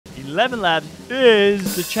ElevenLabs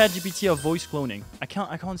is the ChatGPT of voice cloning. I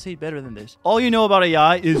can't say it better than this. All you know about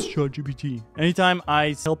AI is ChatGPT. Anytime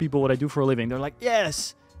I tell people what I do for a living, they're like,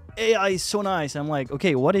 yes, AI is so nice. I'm like,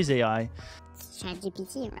 okay, what is AI? It's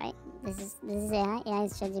ChatGPT, right? This is AI. AI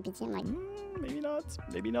is ChatGPT. I'm like, maybe not.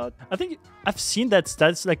 Maybe not. I think I've seen that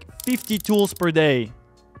stats like 50 tools per day,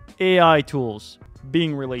 AI tools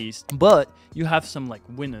being released. But you have some like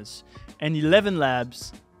winners, and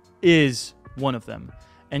ElevenLabs is one of them.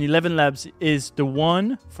 And ElevenLabs is the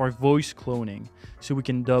one for voice cloning. So we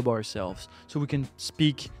can dub ourselves. So we can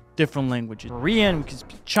speak different languages. Korean, we can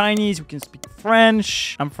speak Chinese, we can speak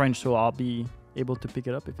French. I'm French, so I'll be able to pick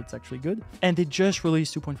it up if it's actually good. And they just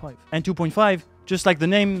released 2.5. And 2.5, just like the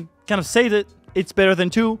name kind of says it, it's better than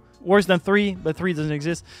 2, worse than 3, but 3 doesn't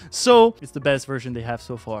exist. So it's the best version they have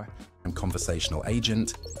so far. Conversational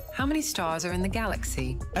agent. How many stars are in the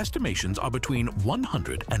galaxy? Estimations are between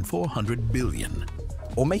 100 and 400 billion.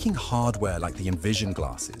 Or making hardware like the Envision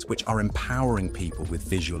glasses, which are empowering people with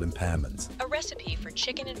visual impairments. A recipe for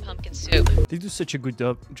chicken and pumpkin soup. They do such a good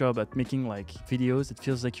job at making like videos. It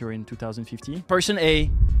feels like you're in 2050. Person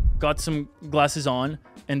A got some glasses on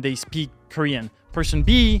and they speak Korean. Person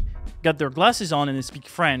B got their glasses on and they speak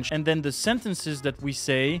French. And then the sentences that we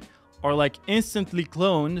say are like instantly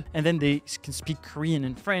cloned, and then they can speak Korean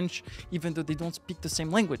and French even though they don't speak the same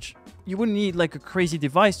language. You wouldn't need like a crazy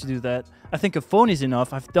device to do that. I think a phone is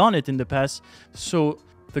enough. I've done it in the past. So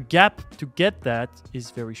the gap to get that is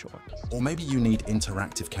very short. Or maybe you need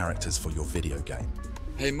interactive characters for your video game.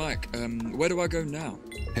 Hey Mike, where do I go now?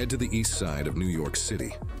 Head to the east side of New York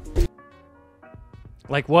City.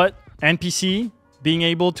 Like what? NPC being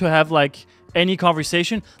able to have like any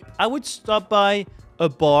conversation. I would stop by a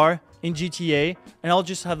bar in GTA and I'll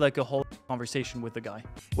just have like a whole conversation with the guy.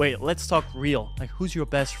 Wait, let's talk real. Like, who's your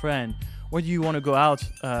best friend? Where do you want to go out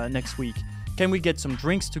next week? Can we get some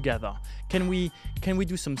drinks together? Can we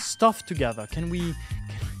do some stuff together?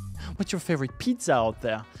 What's your favorite pizza out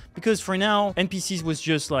there? Because for now, NPCs was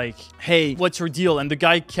just like, hey, what's your deal? And the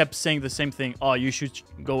guy kept saying the same thing. Oh, you should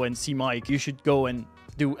go and see Mike. You should go and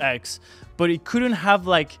do X. But it couldn't have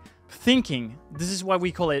like thinking. This is why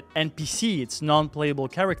we call it NPC. It's non-playable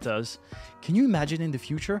characters. Can you imagine in the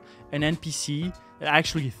future an NPC that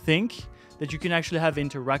actually think, that you can actually have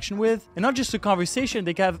interaction with, and not just a conversation?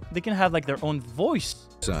 They can have like their own voice.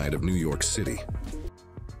 Side of New York City.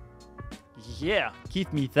 Yeah,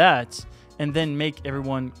 give me that, and then make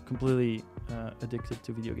everyone completely addicted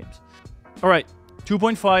to video games. All right,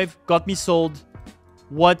 2.5 got me sold.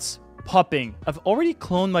 What's popping? I've already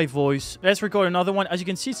cloned my voice. Let's record another one. As you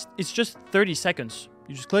can see, it's just 30 seconds.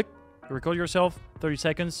 You just click, you record yourself, 30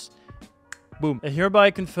 seconds, boom. I hereby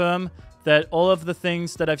confirm that all of the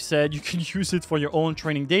things that I've said, you can use it for your own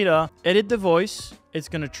training data. Edit the voice. It's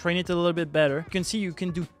gonna train it a little bit better. You can see you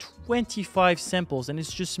can do 25 samples, and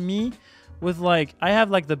it's just me with like, I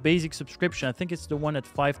have like the basic subscription. I think it's the one at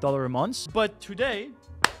 $5 a month. But today,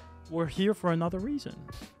 we're here for another reason.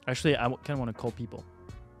 Actually, I kind of want to call people.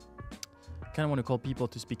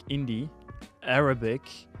 To speak Hindi, Arabic,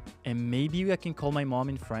 and maybe I can call my mom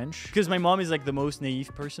in French, because my mom is like the most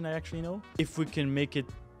naive person I actually know. If we can make it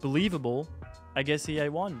believable, I guess AI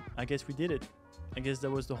won. I guess we did it. I guess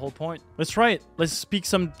that was the whole point. Let's try it. Let's speak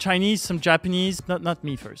some Chinese, some Japanese. Not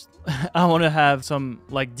me first. I want to have some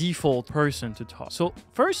like default person to talk. So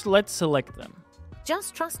first, let's select them.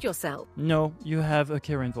 Just trust yourself. No, you have a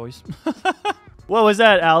Karen voice. What was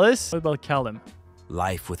that, Alice? What about Callum?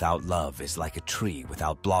 Life without love is like a tree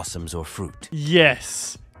without blossoms or fruit.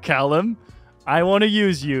 Yes, Callum, I want to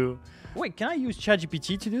use you. Wait, can I use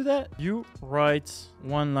ChatGPT to do that? You write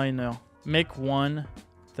one-liner. Make one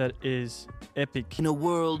that is epic. In a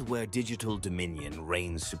world where digital dominion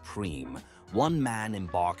reigns supreme, one man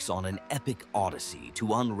embarks on an epic odyssey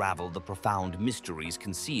to unravel the profound mysteries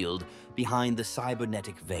concealed behind the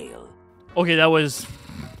cybernetic veil. Okay, that was...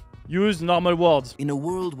 Use normal words. In a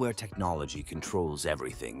world where technology controls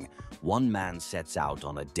everything, one man sets out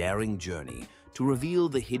on a daring journey to reveal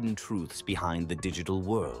the hidden truths behind the digital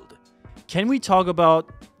world. Can we talk about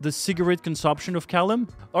the cigarette consumption of Callum?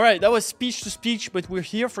 All right, that was speech to speech, but we're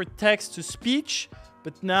here for text to speech.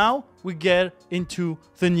 But now we get into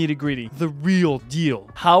the nitty-gritty, the real deal,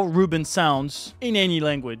 how Ruben sounds in any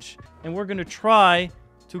language. And we're gonna try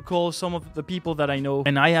to call some of the people that I know.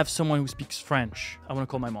 And I have someone who speaks French. I want to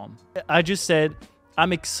call my mom. I just said,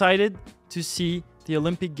 I'm excited to see the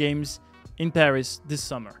Olympic Games in Paris this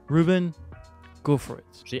summer. Ruben, go for it.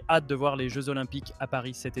 J'ai hâte de voir les Jeux Olympiques à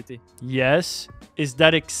Paris cet été. Yes. Is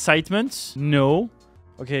that excitement? No.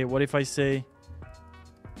 Okay, what if I say,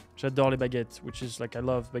 j'adore les baguettes, which is like, I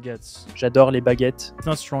love baguettes. J'adore les baguettes. It's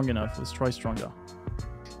not strong enough. Let's try stronger.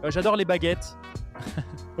 J'adore les baguettes.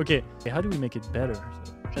 Okay, how do we make it better?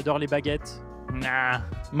 J'adore les baguettes. Nah,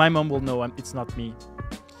 my mom will know it's not me.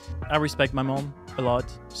 I respect my mom a lot,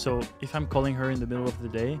 so if I'm calling her in the middle of the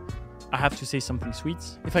day, I have to say something sweet.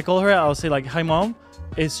 If I call her, I'll say like, "Hi mom,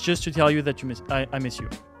 it's just to tell you that I miss you."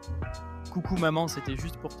 Coucou maman, c'était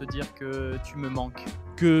juste pour te dire que tu me manques.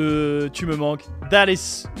 Que tu me manques. That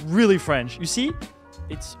is really French. You see,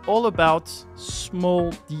 it's all about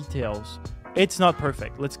small details. It's not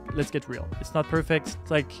perfect. Let's get real. It's not perfect.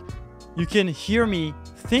 It's like you can hear me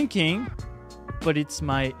thinking, but it's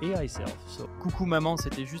my AI self. So Coucou maman,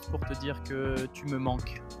 c'était juste pour te dire que tu me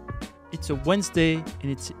manques. it's a Wednesday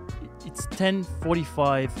and it's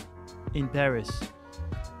 10:45 in Paris.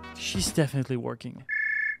 She's definitely working.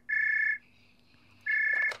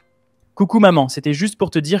 Coucou maman, c'était juste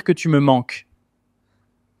pour te dire que tu me manques.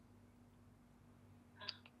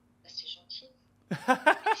 C'est gentil.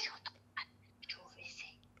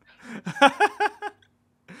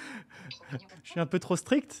 Je suis un peu trop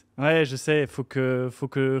strict. Ouais, je sais. Faut que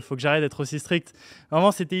j'arrête d'être aussi strict.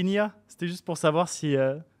 Vraiment, c'était une IA. C'était juste pour savoir si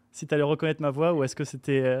t'allais reconnaître ma voix ou est-ce que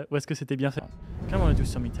c'était bien fait. I kind of want to do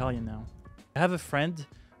some Italian now. I have a friend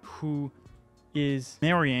who is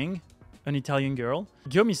marrying an Italian girl.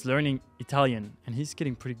 Guillaume is learning Italian and he's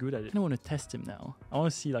getting pretty good at it. I want to test him now. I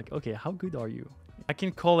want to see like, okay, how good are you? I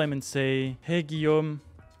can call him and say, "Hey Guillaume,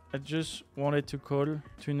 I just wanted to call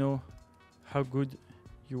to know how good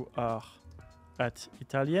you are at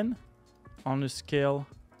Italian on a scale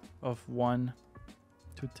of 1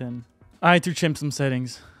 to 10. I need to change some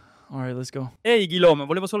settings. Alright, let's go. Ehi Guillaume,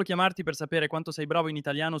 volevo solo chiamarti per sapere quanto sei bravo in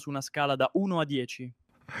italiano su una scala da 1 a 10.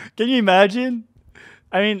 Can you imagine?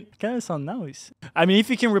 I mean, kind of sound nice. I mean, if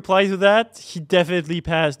he can reply to that, he definitely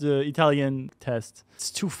passed the Italian test.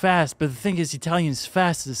 It's too fast, but the thing is, Italian is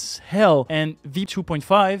fast as hell. And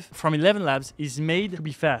V2.5 from ElevenLabs is made to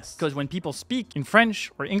be fast. Because when people speak in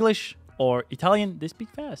French or English or Italian, they speak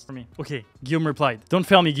fast for me. Okay, Guillaume replied. Don't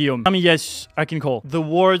fail me, Guillaume. Tell me yes, I can call. The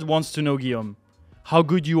world wants to know, Guillaume, how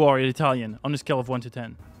good you are at Italian on a scale of 1 to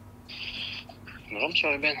 10. Bonjour,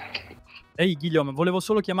 monsieur Ruben. Ehi Guillaume, volevo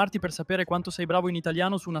solo chiamarti per sapere quanto sei bravo in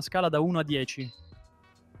italiano su una scala da 1 a 10.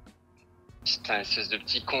 Putain, espèce de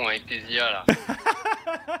petit con avec tes IA là.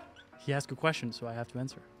 He asked a question, so I have to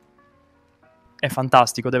answer. È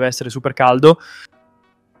fantastico, deve essere super caldo.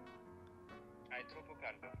 Ah, è troppo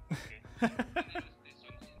caldo.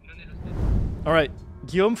 All right,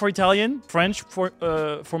 Guillaume for Italian, French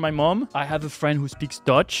for my mom. I have a friend who speaks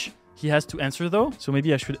Dutch. He has to answer though, so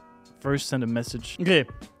maybe I should first send a message. Okay,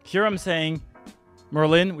 here I'm saying,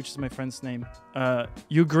 Merlin, which is my friend's name,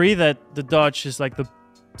 you agree that the Dutch is like the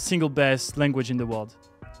single best language in the world?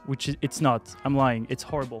 Which it's not. I'm lying. It's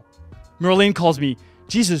horrible. Merlin calls me.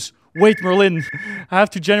 Jesus, wait, Merlin. I have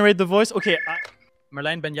to generate the voice. Okay.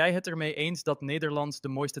 Merlijn, ben jij het ermee eens dat Nederlands de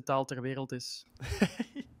mooiste taal ter wereld is?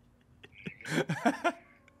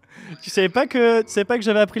 Tu savais pas que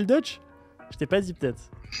j'avais appris le Dutch? Je t'ai pas dit peut-être.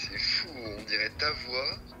 C'est fou, on dirait ta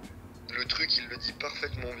voix. Le truc, il le dit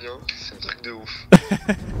parfaitement bien. C'est un truc de ouf.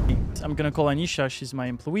 I'm gonna call Anisha. She's my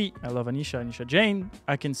employee. I love Anisha. Anisha Jane.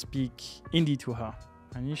 I can speak Hindi to her.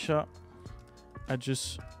 Anisha, I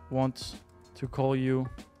just want to call you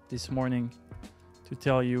this morning to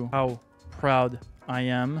tell you how proud I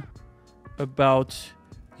am about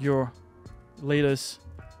your latest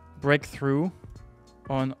breakthrough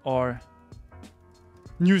on our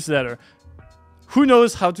newsletter. Who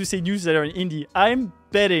knows how to say newsletter in Hindi? I'm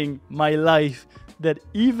betting my life that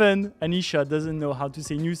even Anisha doesn't know how to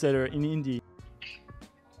say newsletter in Hindi.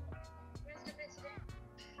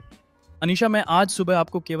 Anisha, मैं आज सुबह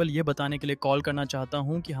आपको केवल ये बताने के लिए call करना चाहता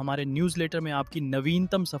हूँ कि हमारे न्यूज़लेटर में आपकी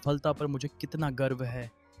नवीनतम सफलता पर मुझे कितना गर्व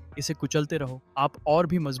है। इसे कुचलते रहो, आप और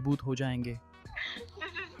भी मजबूत हो जाएंगे।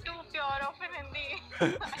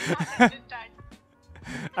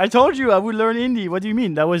 I told you I would learn Hindi. What do you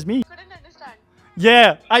mean? That was me. Couldn't understand.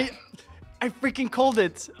 Yeah, I freaking called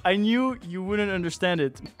it. I knew you wouldn't understand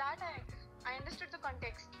it. That I understood the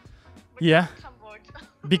context. But Yeah. Some words.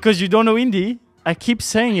 Because you don't know Hindi. I keep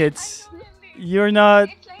saying it. You're not.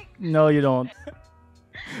 It's like No, you don't.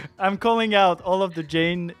 I'm calling out all of the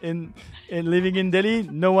Jain in living in Delhi.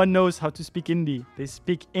 No one knows how to speak Hindi. They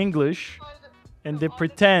speak English and they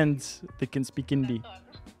pretend they can speak Hindi.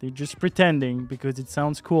 They're just pretending because it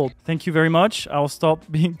sounds cool. Thank you very much. I'll stop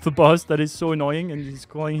being the boss that is so annoying and he's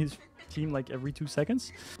calling his team like every 2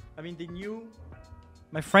 seconds. I mean, they knew.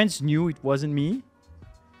 My friends knew it wasn't me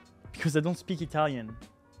because I don't speak Italian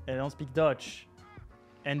and I don't speak Dutch.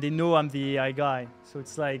 And they know I'm the AI guy. So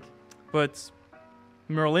it's like, but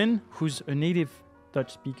Merlin, who's a native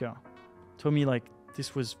Dutch speaker, told me like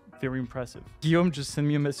this was Very impressive. Guillaume just sent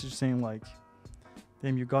me a message saying like,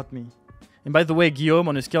 damn, you got me. And by the way, Guillaume,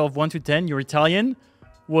 on a scale of 1 to 10, your Italian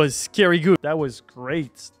was scary good. That was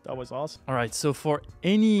great. That was awesome. All right, so for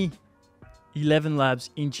any ElevenLabs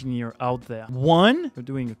engineer out there, 1, you're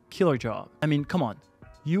doing a killer job. I mean, come on.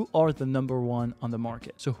 You are the #1 on the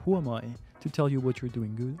market. So who am I to tell you what you're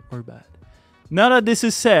doing good or bad? Now that this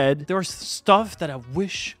is said, there's stuff that I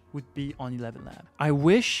wish would be on ElevenLabs. I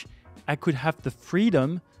wish I could have the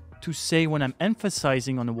freedom to say when I'm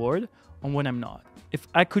emphasizing on a word and when I'm not. If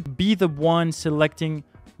I could be the one selecting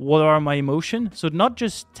what are my emotions, so not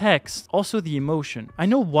just text, also the emotion. I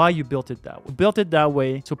know why you built it that way. You built it that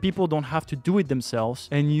way so people don't have to do it themselves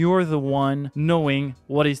and you're the one knowing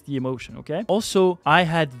what is the emotion, okay? Also, I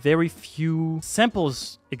had very few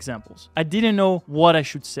examples. I didn't know what I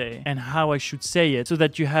should say and how I should say it so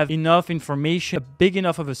that you have enough information, big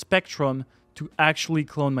enough of a spectrum to actually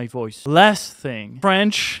clone my voice. Last thing,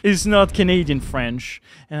 French is not Canadian French.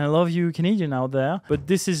 And I love you Canadian out there, but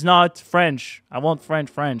this is not French. I want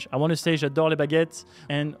French. I want to say j'adore les baguettes.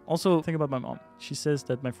 And also think about my mom. She says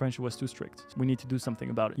that my French was too strict. We need to do something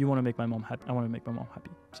about it. You want to make my mom happy. I want to make my mom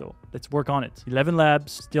happy. So let's work on it. ElevenLabs,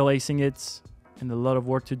 still acing it and a lot of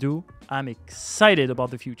work to do. I'm excited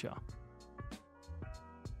about the future.